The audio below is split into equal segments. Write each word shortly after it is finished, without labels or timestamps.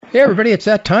Hey, everybody, it's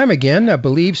that time again. I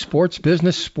believe sports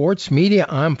business, sports media.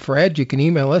 I'm Fred. You can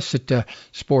email us at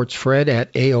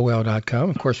sportsfred@aol.com.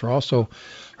 Of course, we're also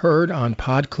heard on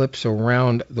pod clips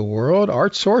around the world.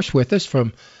 Art Source with us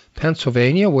from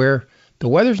Pennsylvania, where the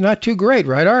weather's not too great,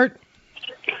 right, Art?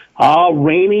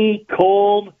 Rainy,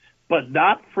 cold, but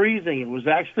not freezing. It was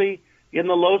actually in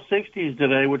the low 60s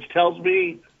today, which tells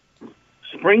me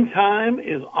springtime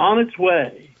is on its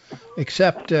way.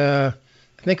 Except, I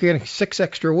think we're getting 6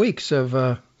 extra weeks of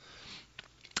that's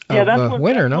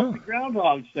winter, what the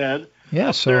groundhog said.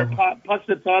 Yeah, so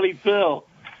Punxsutawney Phil.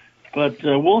 But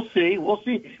we'll see. We'll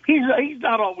see. He's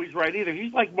not always right either.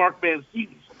 He's like Mark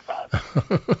Mancini sometimes.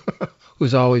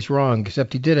 Who's always wrong,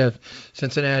 except he did have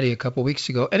Cincinnati a couple weeks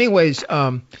ago. Anyways,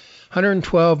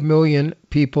 112 million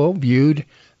people viewed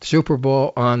the Super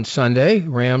Bowl on Sunday.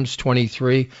 Rams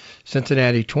 23,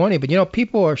 Cincinnati 20. But,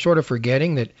 people are sort of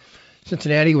forgetting that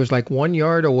Cincinnati was like 1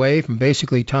 yard away from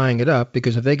basically tying it up,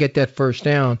 because if they get that first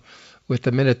down with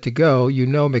a minute to go,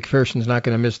 McPherson's not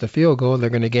going to miss the field goal.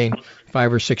 They're going to gain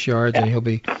 5 or 6 yards, and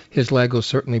his leg will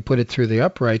certainly put it through the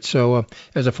upright. So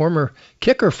as a former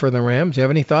kicker for the Rams, do you have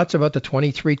any thoughts about the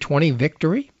 23-20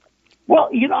 victory?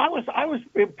 Well, I was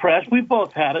impressed. We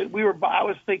both had it. I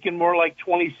was thinking more like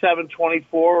 27-24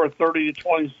 or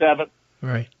 30-27.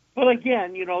 Right. But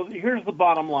again, here's the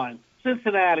bottom line.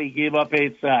 Cincinnati gave up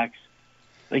 8 sacks.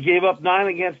 They gave up 9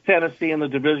 against Tennessee in the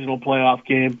divisional playoff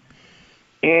game.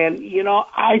 And,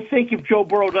 I think if Joe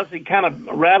Burrow doesn't kind of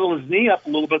rattle his knee up a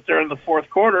little bit there in the fourth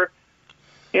quarter,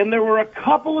 and there were a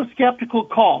couple of skeptical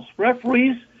calls.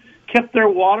 Referees kept their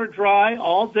water dry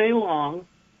all day long,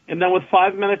 and then with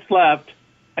 5 minutes left,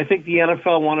 I think the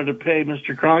NFL wanted to pay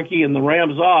Mr. Kroenke and the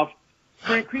Rams off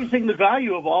for increasing the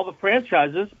value of all the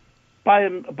franchises by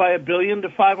 $1 billion to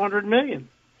 $500 million.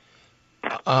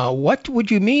 What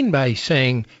would you mean by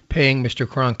saying paying Mr.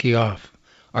 Kroenke off?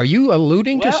 Are you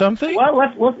alluding to something? Well,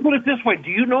 let's put it this way.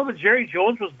 Do you know that Jerry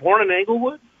Jones was born in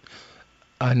Englewood?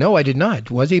 No, I did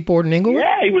not. Was he born in Englewood?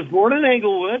 Yeah, he was born in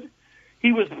Englewood.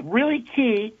 He was really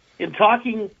key in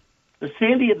talking the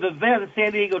then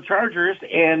San Diego Chargers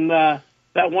and that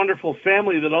wonderful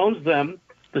family that owns them,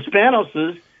 the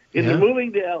Spanoses, into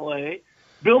moving to L.A.,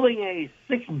 building a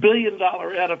 $6 billion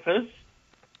edifice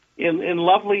in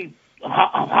lovely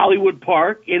Hollywood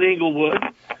Park in Inglewood.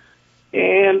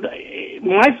 And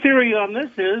my theory on this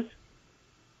is,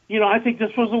 I think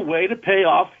this was a way to pay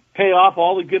off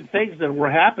all the good things that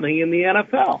were happening in the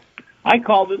NFL. I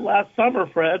called it last summer,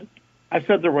 Fred. I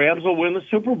said the Rams will win the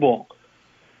Super Bowl.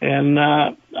 And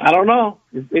I don't know.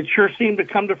 It sure seemed to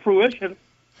come to fruition.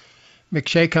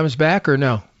 McShay comes back or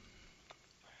no?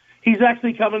 He's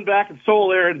actually coming back, and so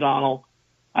will Aaron Donald.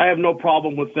 I have no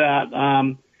problem with that.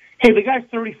 Hey, the guy's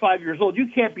 35 years old. You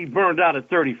can't be burned out at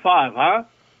 35, huh?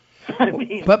 I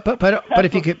mean, but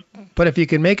if you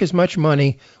can make as much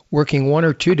money working 1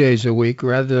 or 2 days a week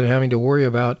rather than having to worry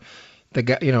about the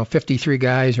guy, 53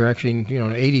 guys or actually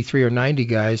 83 or 90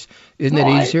 guys, isn't it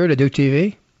easier to do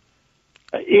TV?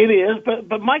 It is,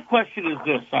 but my question is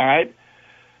this, all right?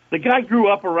 The guy grew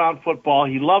up around football.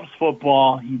 He loves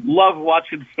football. He loves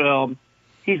watching film.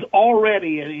 He's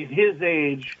already at his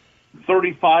age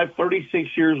 35,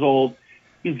 36 years old.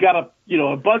 He's got a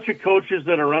bunch of coaches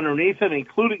that are underneath him,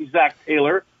 including Zach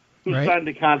Taylor, who signed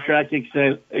a contract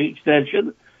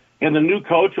extension, and the new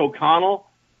coach, O'Connell,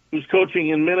 who's coaching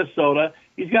in Minnesota.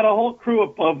 He's got a whole crew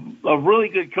of really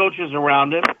good coaches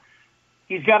around him.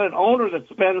 He's got an owner that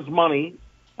spends money.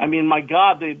 I mean, my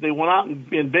God, they went out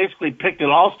and basically picked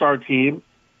an all-star team.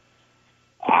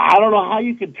 I don't know how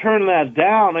you could turn that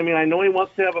down. I mean, I know he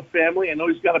wants to have a family. I know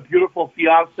he's got a beautiful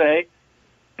fiance.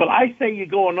 But I say you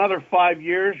go another 5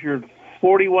 years, you're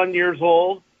 41 years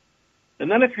old.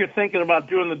 And then if you're thinking about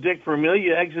doing the Dick Vermeil,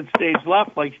 you exit stage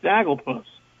left like Snagglepuss.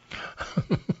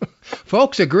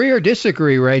 Folks, agree or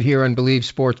disagree right here on Believe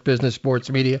Sports Business, Sports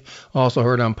Media. Also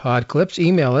heard on Pod Clips.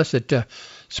 Email us at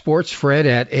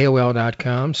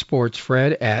sportsfred@aol.com,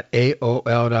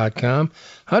 sportsfred@aol.com.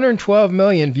 112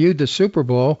 million viewed the Super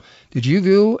Bowl. Did you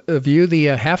view the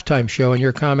halftime show and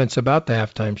your comments about the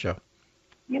halftime show?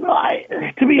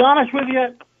 To be honest with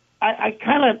you,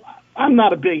 I'm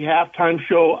not a big halftime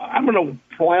show. I'm going to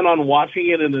plan on watching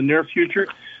it in the near future.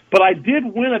 But I did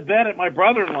win a bet at my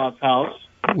brother-in-law's house.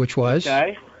 Which was?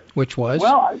 Okay. Which was?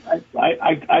 Well,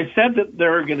 I said that they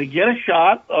were going to get a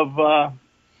shot of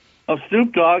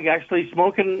Snoop Dogg actually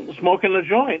smoking a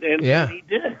joint, and he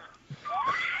did.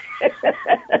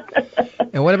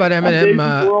 And what about Eminem?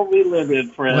 World we live in,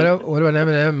 Fred. What about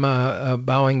Eminem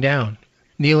bowing down,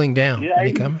 kneeling down? Yeah,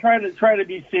 he was trying to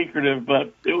be secretive,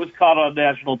 but it was caught on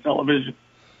national television,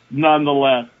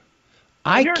 nonetheless.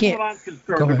 I Here's can't. what I'm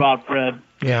concerned about, Fred.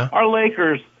 Yeah. Our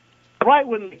Lakers, right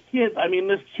when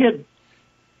this kid,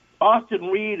 Austin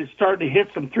Reed, is starting to hit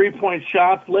some three-point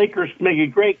shots. Lakers make a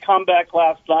great comeback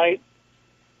last night.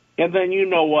 And then you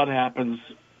know what happens.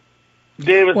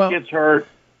 Davis gets hurt.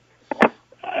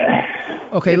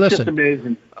 Okay, it's listen. Just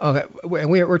amazing. Okay,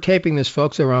 we're taping this,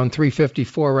 folks, around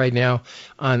 3:54 right now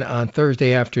on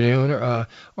Thursday afternoon.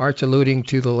 Art's alluding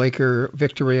to the Laker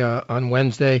victory on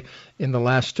Wednesday in the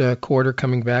last quarter,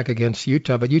 coming back against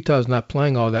Utah. But Utah's not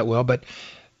playing all that well. But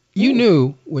you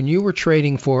knew when you were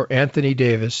trading for Anthony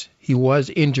Davis, he was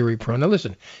injury prone. Now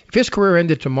listen, if his career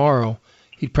ended tomorrow,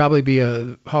 he'd probably be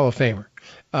a Hall of Famer.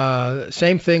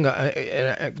 Same thing,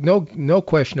 no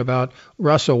question about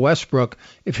Russell Westbrook.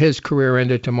 If his career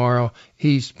ended tomorrow,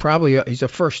 he's a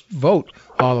first vote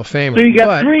Hall of Famer. So you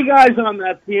got three guys on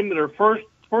that team that are first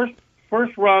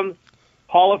run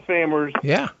Hall of Famers.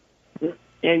 Yeah.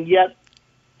 And yet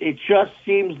it just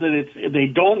seems that they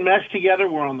don't mesh together.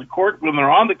 We're on the court when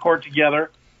they're on the court together,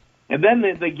 and then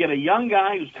they get a young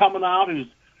guy who's coming out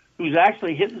who's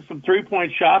actually hitting some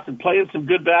 3-point shots and playing some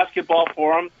good basketball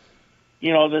for him.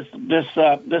 You know,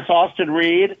 this Austin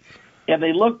Reed, and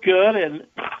they look good,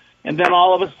 and then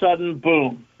all of a sudden,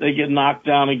 boom, they get knocked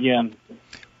down again.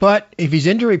 But if he's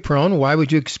injury prone, why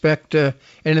would you expect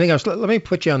anything else? Let me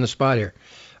put you on the spot here.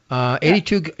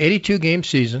 82 game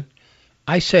season.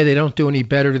 I say they don't do any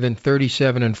better than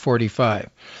 37 and 45.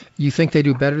 You think they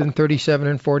do better than 37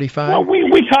 and 45? Well,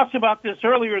 we talked about this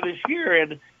earlier this year,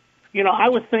 and I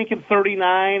was thinking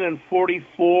 39 and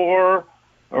 44.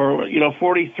 Or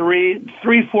 43,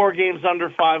 3-4 games under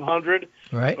 500.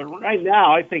 Right. But right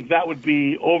now, I think that would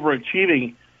be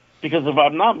overachieving, because if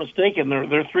I'm not mistaken,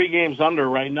 they're 3 games under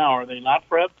right now. Are they not,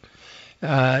 Fred?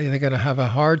 They're going to have a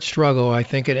hard struggle, I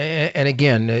think. And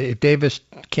again, if Davis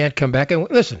can't come back,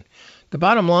 and listen, the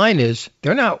bottom line is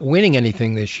they're not winning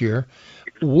anything this year.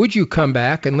 Would you come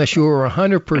back unless you were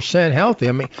 100% healthy?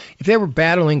 I mean, if they were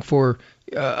battling for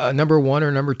a number 1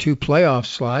 or number 2 playoff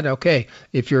slot, okay.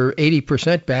 If you're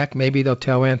 80% back, maybe they'll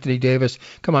tell Anthony Davis,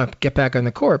 come on, get back on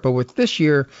the court. But with this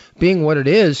year being what it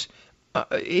is,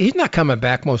 he's not coming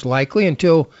back most likely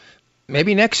until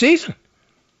maybe next season.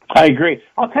 I agree.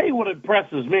 I'll tell you what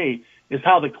impresses me is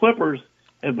how the Clippers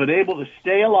have been able to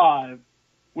stay alive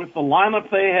with the lineup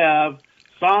they have,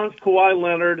 sans Kawhi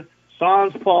Leonard,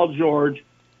 sans Paul George.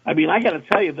 I mean, I got to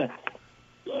tell you that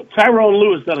Tyrone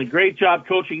Lue has done a great job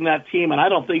coaching that team, and I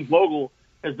don't think Vogel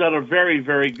has done a very,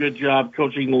 very good job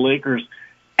coaching the Lakers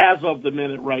as of the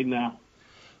minute right now.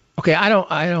 Okay, I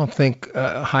don't think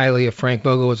highly of Frank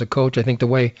Vogel as a coach. I think the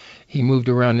way he moved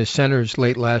around his centers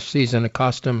late last season, it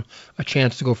cost him a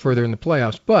chance to go further in the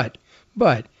playoffs. But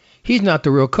he's not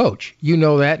the real coach. You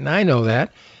know that, and I know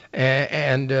that.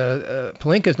 And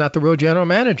Pelinka's not the real general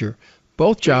manager.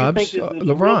 Both jobs, the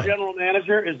LeBron. The general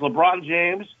manager is LeBron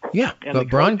James. Yeah, and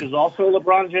LeBron the coach is also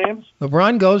LeBron James.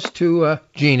 LeBron goes to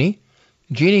Jeannie.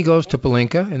 Jeannie goes to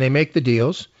Pelinka, and they make the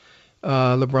deals.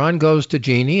 LeBron goes to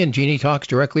Jeannie, and Jeannie talks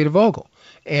directly to Vogel.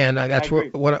 And that's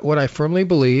what I firmly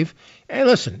believe. And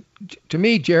listen, to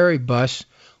me, Jerry Buss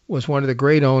was one of the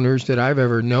great owners that I've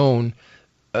ever known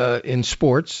in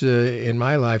sports in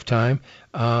my lifetime.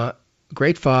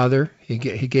 Great father. He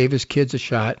gave his kids a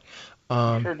shot.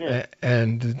 Sure did.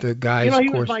 And the guys, he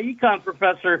of course, was my econ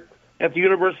professor at the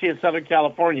University of Southern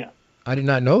California. I did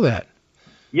not know that.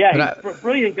 Yeah, he's a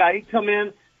brilliant guy. He'd come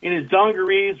in his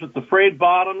dungarees with the frayed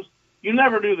bottoms. You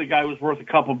never knew the guy was worth a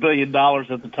couple $1 billion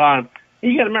at the time.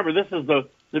 And you got to remember, this is the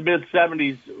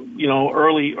mid-'70s,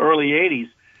 early '80s.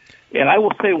 And I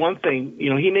will say one thing,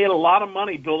 he made a lot of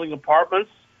money building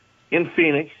apartments in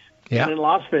Phoenix and in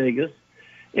Las Vegas.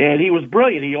 And he was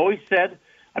brilliant. He always said,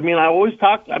 he always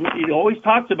talked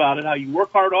about it, how you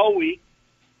work hard all week,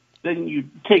 then you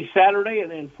take Saturday and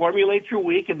then formulate your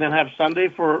week and then have Sunday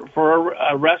for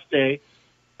a rest day.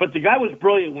 But the guy was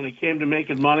brilliant when it came to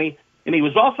making money, and he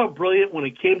was also brilliant when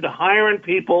it came to hiring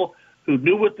people who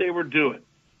knew what they were doing.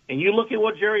 And you look at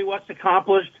what Jerry West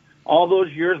accomplished all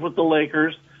those years with the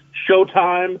Lakers,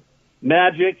 Showtime,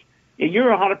 Magic, and you're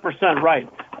 100% right.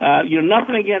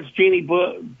 Nothing against Jeannie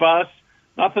Buss,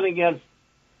 nothing against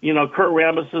Kurt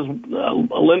Rambis's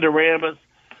Linda Rambis,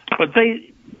 but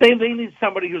they need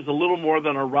somebody who's a little more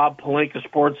than a Rob Pelinka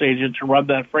sports agent to run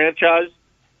that franchise,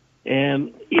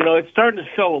 and it's starting to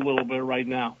show a little bit right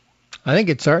now. I think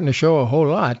it's starting to show a whole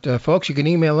lot. Folks, you can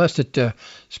email us at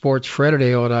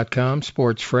sportsfred@aol.com,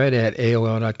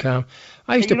 sportsfred@aol.com.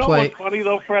 I used to play. What's funny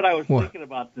though, Fred? I was thinking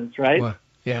about this, right? What?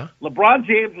 Yeah. LeBron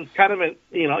James was kind of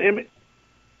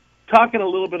talking a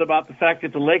little bit about the fact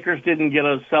that the Lakers didn't get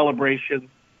a celebration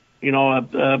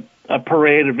a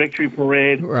parade, a victory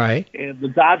parade. Right. And the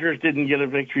Dodgers didn't get a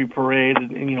victory parade.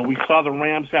 And we saw the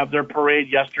Rams have their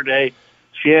parade yesterday,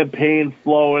 champagne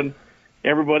flowing,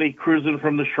 everybody cruising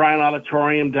from the Shrine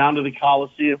Auditorium down to the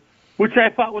Coliseum, which I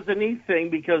thought was a neat thing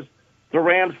because the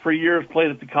Rams for years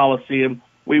played at the Coliseum.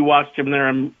 We watched them there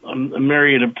a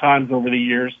myriad of times over the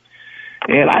years.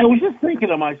 And I was just thinking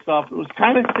to myself, it was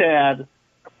kind of sad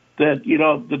that,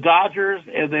 the Dodgers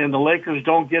and then the Lakers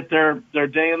don't get their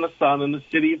day in the sun in the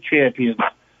city of champions.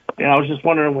 And I was just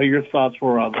wondering what your thoughts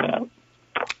were on that.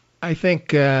 I think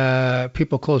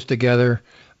people close together,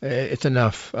 it's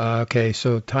enough. Okay,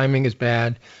 so timing is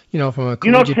bad. From a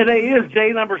today is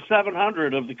day number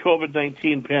 700 of the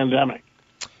COVID-19 pandemic.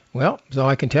 Well, so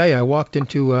I can tell you, I walked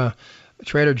into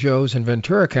Trader Joe's in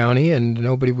Ventura County, and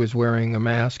nobody was wearing a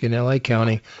mask. In L.A.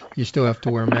 County, you still have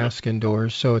to wear a mask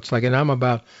indoors. So it's like, and I'm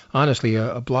about, honestly,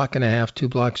 a block and a half, 2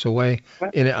 blocks away.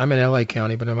 I'm in L.A.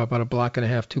 County, but I'm about a block and a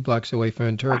half, 2 blocks away from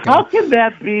Ventura County. How can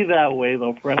that be that way,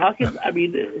 though, Fred?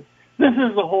 This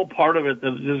is the whole part of it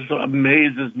that just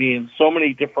amazes me in so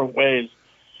many different ways.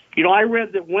 I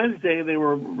read that Wednesday they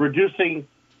were reducing,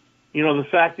 the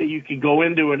fact that you could go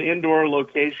into an indoor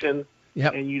location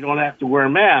and you don't have to wear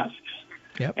masks.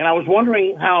 Yep. And I was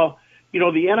wondering how, the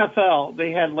NFL,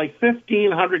 they had like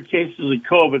 1,500 cases of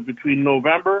COVID between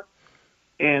November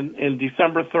and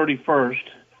December 31st.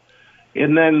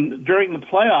 And then during the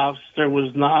playoffs, there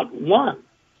was not one.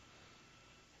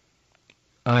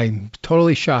 I'm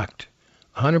totally shocked,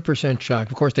 100%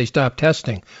 shocked. Of course, they stopped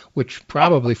testing, which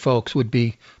probably, folks, would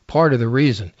be part of the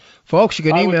reason. Folks, you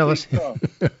can email us. So.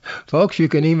 Folks, you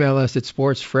can email us at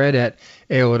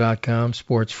sportsfred@AOL.com,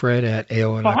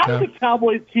 sportsfred@AOL.com. So how do the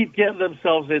Cowboys keep getting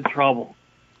themselves in trouble?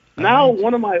 Now,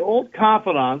 one of my old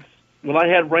confidants, when I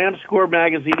had Ram Score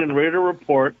Magazine and Raider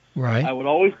Report, I would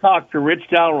always talk to Rich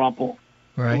Dalrymple,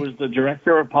 who was the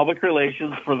director of public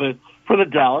relations for the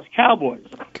Dallas Cowboys.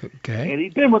 Okay. And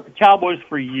he'd been with the Cowboys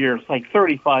for years, like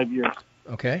 35 years.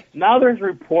 Okay. Now there's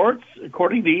reports,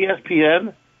 according to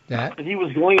ESPN, that he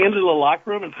was going into the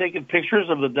locker room and taking pictures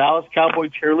of the Dallas Cowboy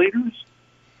cheerleaders.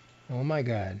 Oh, my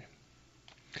God.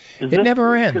 It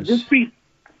never ends. Could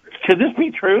this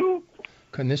be true?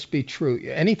 Can this be true?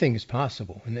 Anything is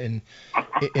possible in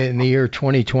the year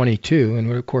 2022.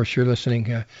 And, of course, you're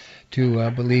listening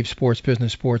to Believe Sports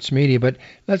Business Sports Media. But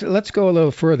let's go a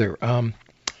little further.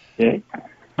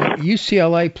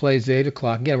 UCLA plays at 8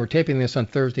 o'clock. Again, we're taping this on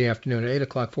Thursday afternoon at 8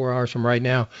 o'clock, 4 hours from right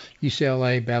now.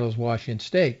 UCLA battles Washington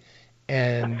State.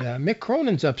 And Mick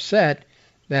Cronin's upset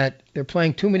that they're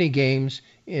playing too many games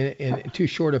in too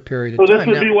short a period of time. So this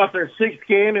would be their sixth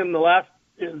game in the last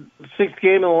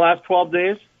 12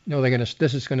 days? No,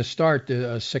 this is going to start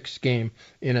a sixth game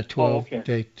in a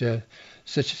 12-day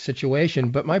situation.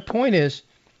 But my point is,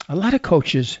 a lot of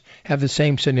coaches have the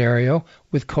same scenario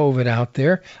with COVID out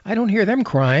there. I don't hear them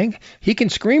crying. He can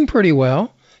scream pretty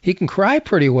well. He can cry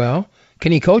pretty well.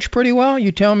 Can he coach pretty well?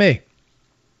 You tell me.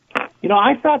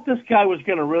 I thought this guy was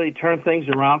going to really turn things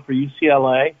around for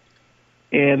UCLA.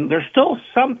 And there's still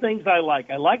some things I like.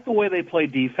 I like the way they play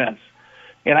defense.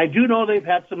 And I do know they've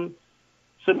had some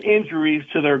injuries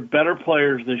to their better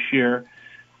players this year.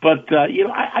 But,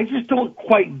 I just don't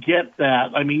quite get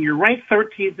that. I mean, you're ranked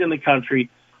 13th in the country.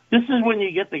 This is when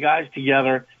you get the guys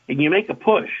together and you make a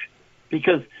push.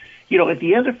 Because, at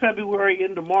the end of February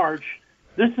into March,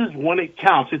 this is when it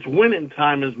counts. It's winning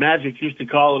time, as Magic used to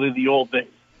call it in the old days.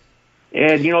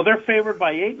 And, they're favored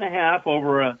by 8.5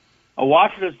 over a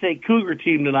Washington State Cougar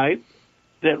team tonight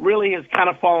that really has kind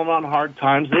of fallen on hard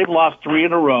times. They've lost 3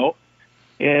 in a row.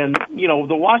 And,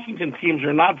 the Washington teams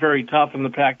are not very tough in the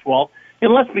Pac-12.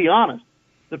 And let's be honest,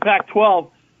 the Pac-12,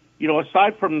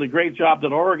 aside from the great job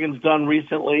that Oregon's done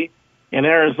recently in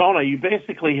Arizona, you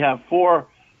basically have four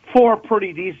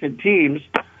pretty decent teams,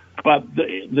 but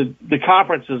the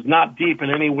conference is not deep in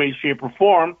any way, shape, or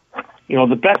form.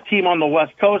 The best team on the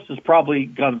West Coast is probably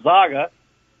Gonzaga.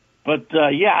 But,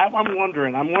 I'm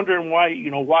wondering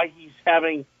why he's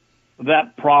having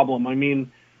that problem. I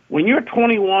mean, when you're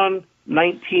 21,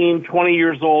 19, 20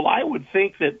 years old, I would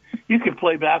think that you could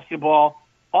play basketball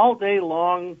all day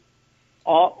long,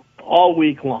 all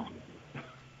week long.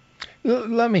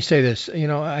 Let me say this.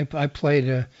 I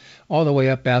played all the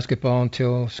way up basketball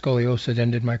until scoliosis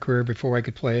ended my career before I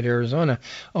could play at Arizona.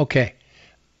 Okay,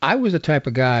 I was the type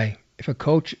of guy, if a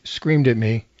coach screamed at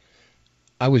me,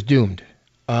 I was doomed.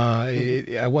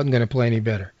 I wasn't going to play any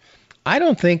better. I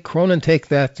don't think Cronin takes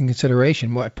that in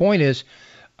consideration. My point is,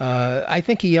 I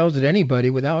think he yells at anybody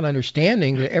without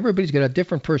understanding that everybody's got a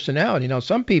different personality. Now,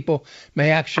 some people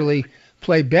may actually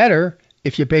play better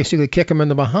if you basically kick them in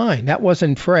the behind. That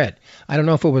wasn't Fred. I don't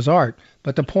know if it was Art,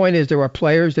 but the point is there are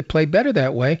players that play better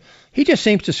that way. He just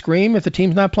seems to scream if the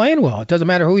team's not playing well. It doesn't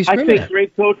matter who he's screaming at.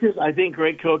 I think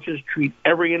great coaches treat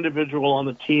every individual on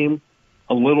the team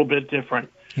a little bit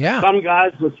different. Yeah. Some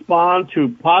guys respond to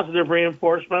positive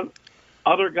reinforcement.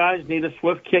 Other guys need a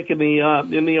swift kick in the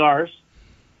arse.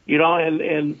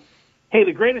 And hey,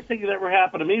 the greatest thing that ever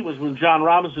happened to me was when John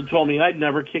Robinson told me I'd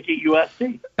never kick at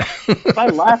USC. I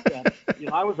laughed at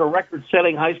it. I was a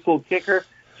record-setting high school kicker,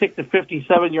 kicked a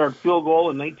 57-yard field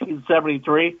goal in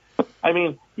 1973. I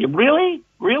mean, really?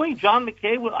 John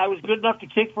McKay, I was good enough to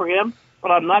kick for him,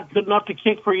 but I'm not good enough to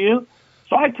kick for you?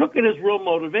 So I took it as real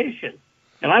motivation.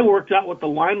 And I worked out with the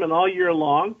linemen all year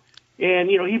long. And,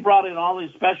 he brought in all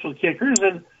these special kickers,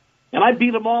 and I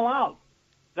beat them all out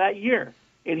that year.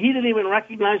 And he didn't even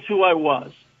recognize who I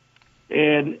was.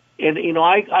 And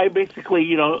I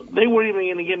basically, they weren't even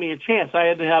going to give me a chance. I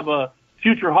had to have a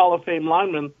future Hall of Fame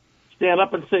lineman stand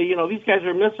up and say, these guys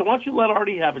are missing. Why don't you let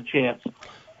Artie have a chance?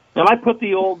 And I put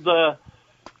the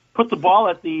ball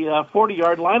at the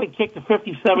 40-yard line and kicked a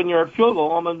 57-yard field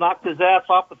goal and then knocked his ass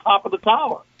off the top of the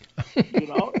tower.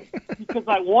 Because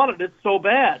I wanted it so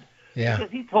bad. Yeah.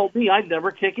 Because he told me I'd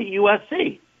never kick at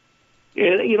USC.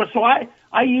 And, so I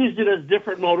used it as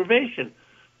different motivation.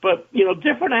 But,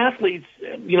 different athletes,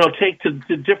 take to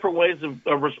different ways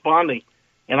of responding.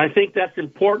 And I think that's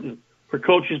important for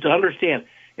coaches to understand,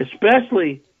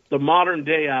 especially the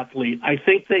modern-day athlete. I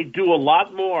think they do a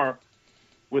lot more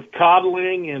with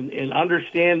coddling and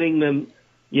understanding than,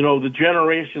 the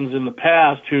generations in the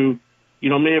past who,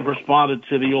 may have responded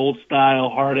to the old-style,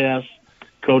 hard-ass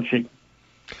coaching.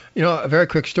 A very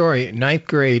quick story. Ninth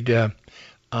grade, we're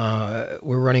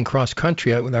running cross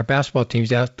country with our basketball teams.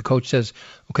 The coach says,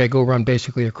 "Okay, go run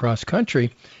basically across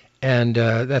country," and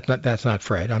that's not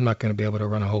Fred. I'm not going to be able to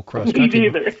run a whole cross country. Me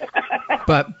neither.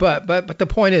 but the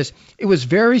point is, it was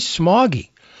very smoggy,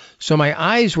 so my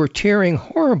eyes were tearing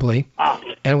horribly.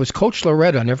 And it was Coach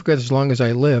Loretta. I'll never forget as long as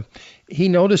I live. He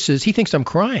notices. He thinks I'm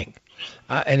crying,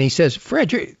 and he says,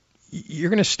 "Fred, you're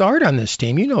going to start on this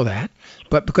team. You know that."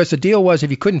 But because the deal was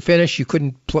if you couldn't finish, you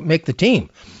couldn't make the team.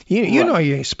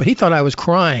 But he thought I was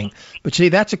crying. But see,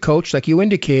 that's a coach, like you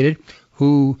indicated,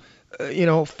 who,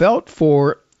 felt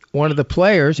for one of the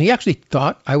players. He actually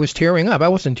thought I was tearing up. I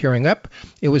wasn't tearing up.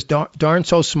 It was darn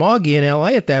so smoggy in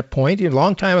L.A. at that point. A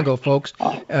long time ago, folks.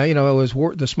 It was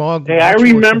the smog. Hey, I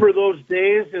remember those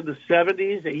days in the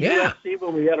 70s at USC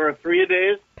when we had our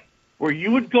 3-a-days where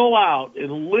you would go out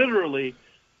and literally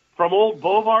from old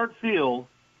Bovard Field,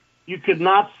 you could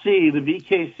not see the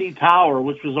VKC Tower,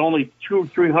 which was only 200 or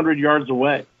 300 yards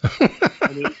away.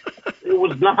 I mean, it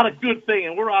was not a good thing.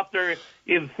 And we're out there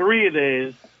in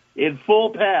 3-a-days in full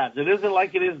pads. It isn't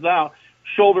like it is now,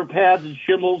 shoulder pads and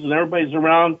shimbles, and everybody's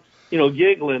around,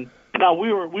 giggling. No,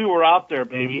 we were out there,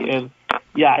 baby, and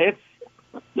yeah,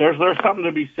 there's something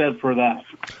to be said for that.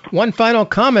 One final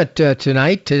comment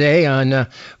today on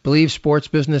Believe Sports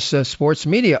Business Sports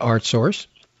Media Art Source.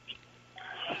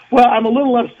 Well, I'm a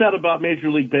little upset about Major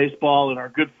League Baseball and our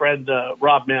good friend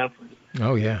Rob Manfred.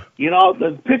 Oh, yeah.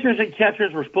 The pitchers and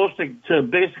catchers were supposed to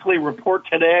basically report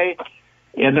today,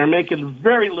 and they're making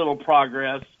very little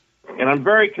progress. And I'm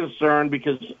very concerned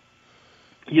because,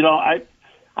 I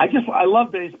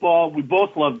love baseball. We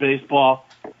both love baseball.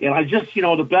 And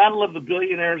the battle of the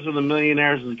billionaires and the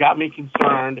millionaires has got me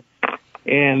concerned.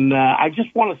 And I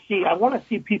want to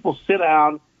see people sit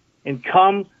down and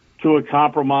come to a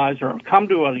compromise or come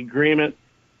to an agreement,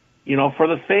 for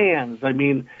the fans. I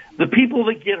mean, the people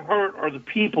that get hurt are the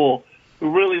people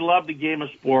who really love the game of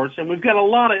sports. And we've got a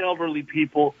lot of elderly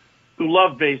people who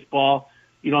love baseball,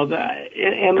 it's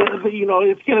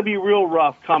going to be real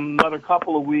rough come another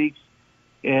couple of weeks.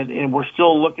 And we're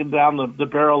still looking down the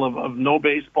barrel of no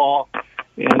baseball.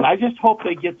 And I just hope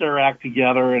they get their act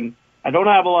together. And I don't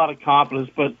have a lot of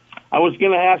confidence, but I was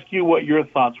going to ask you what your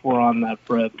thoughts were on that,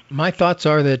 Fred. My thoughts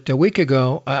are that a week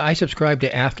ago, I subscribed to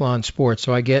Athlon Sports,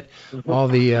 so I get all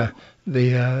the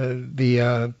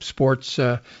sports,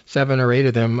 7 or 8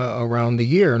 of them around the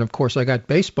year, and of course I got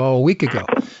baseball a week ago.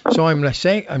 So I'm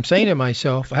saying to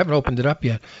myself, I haven't opened it up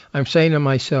yet. I'm saying to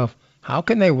myself, how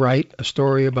can they write a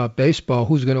story about baseball,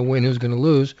 who's going to win, who's going to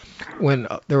lose, when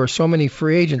there are so many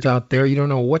free agents out there? You don't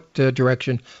know what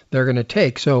direction they're going to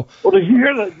take. So, well, did you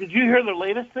hear the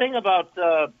latest thing about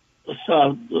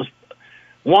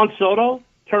Juan Soto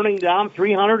turning down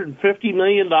 $350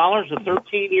 million, a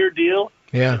 13-year deal?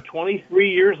 Yeah, 23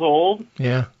 years old.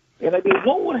 Yeah, and I mean,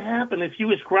 what would happen if he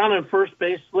was grounded first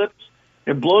base, slips,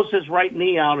 and blows his right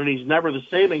knee out, and he's never the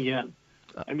same again?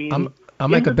 I mean. I'll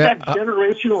make a bet. That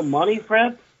generational money,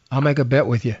 Fred? I'll make a bet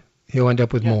with you. He'll end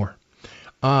up with more.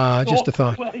 Just a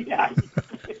thought. Well, yeah.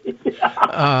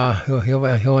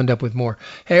 He'll end up with more.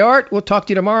 Hey, Art, we'll talk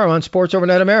to you tomorrow on Sports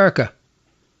Overnight America.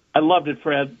 I loved it,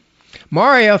 Fred.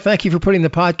 Mario, thank you for putting the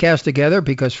podcast together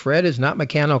because Fred is not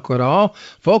mechanical at all.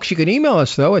 Folks, you can email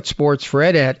us, though, at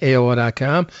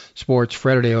sportsfred@aol.com,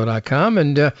 sportsfred@aol.com,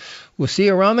 and we'll see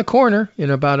you around the corner in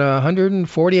about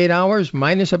 148 hours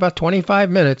minus about 25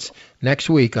 minutes next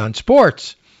week on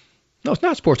Sports. No, it's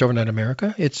not Sports Overnight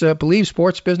America. It's Believe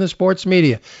Sports Business Sports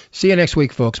Media. See you next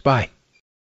week, folks. Bye.